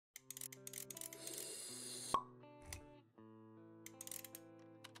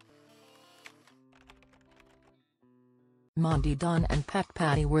Monty Don and pet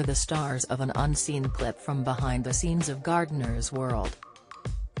Patty were the stars of an unseen clip from behind the scenes of Gardener's World.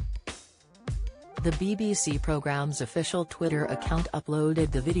 The BBC programme's official Twitter account uploaded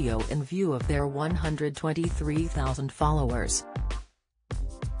the video in view of their 123,000 followers.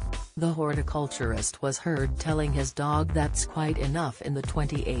 The horticulturist was heard telling his dog that's quite enough in the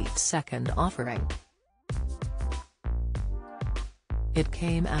 28-second offering. It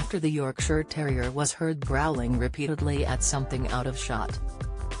came after the Yorkshire Terrier was heard growling repeatedly at something out of shot.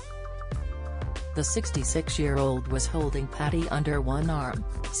 The 66-year-old was holding Patty under one arm,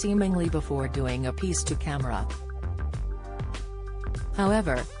 seemingly before doing a piece to camera.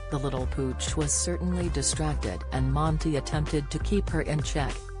 However, the little pooch was certainly distracted and Monty attempted to keep her in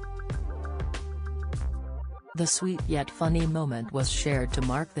check. The sweet yet funny moment was shared to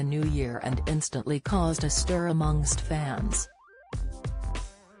mark the new year and instantly caused a stir amongst fans.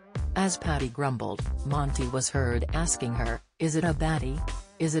 As Patty grumbled, Monty was heard asking her, "Is it a batty?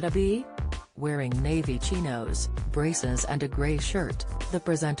 Is it a bee?" Wearing navy chinos, braces and a grey shirt, the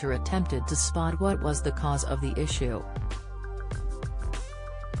presenter attempted to spot what was the cause of the issue.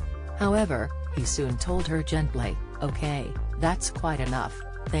 However, he soon told her gently, "Okay, that's quite enough,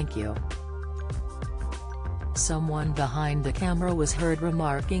 thank you." Someone behind the camera was heard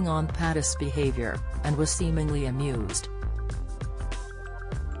remarking on Patty's behavior, and was seemingly amused.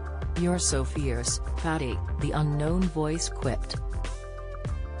 "You're so fierce, Patty," the unknown voice quipped.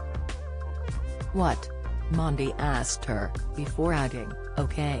 "What?" Monty asked her, before adding,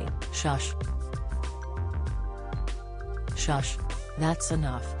 "Okay, shush." "Shush. That's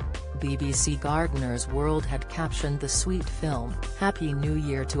enough." BBC Gardener's World had captioned the sweet film, "Happy New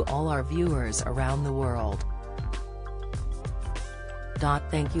Year to all our viewers around the world."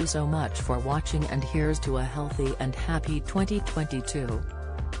 Thank you so much for watching and here's to a healthy and happy 2022.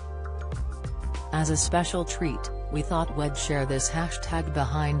 As a special treat, we thought we'd share this hashtag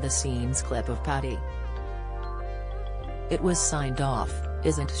behind the scenes clip of Patty. It was signed off,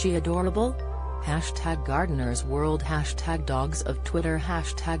 "Isn't she adorable?" Hashtag Gardener's World, hashtag Dogs of Twitter,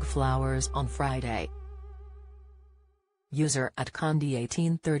 hashtag Flowers on Friday. User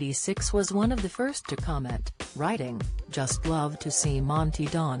 @Condi1836 was one of the first to comment, writing, "Just love to see Monty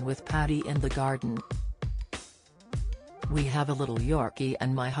Don with Patty in the garden. We have a little Yorkie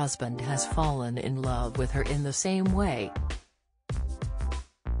and my husband has fallen in love with her in the same way."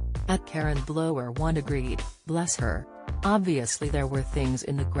 Karen Blower 1 agreed, "Bless her. Obviously there were things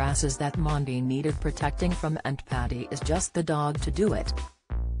in the grasses that Monty needed protecting from and Patty is just the dog to do it."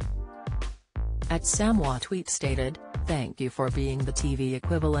 Samwa tweet stated, "Thank you for being the TV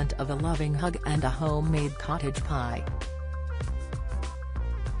equivalent of a loving hug and a homemade cottage pie."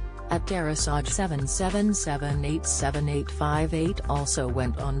 Darasaj77787858 also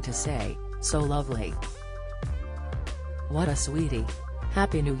went on to say, "So lovely. What a sweetie.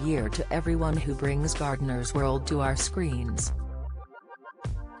 Happy New Year to everyone who brings Gardener's World to our screens.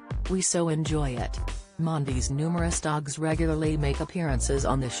 We so enjoy it." Monty's numerous dogs regularly make appearances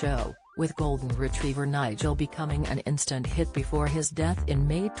on the show, with Golden Retriever Nigel becoming an instant hit before his death in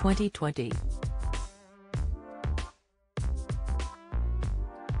May 2020.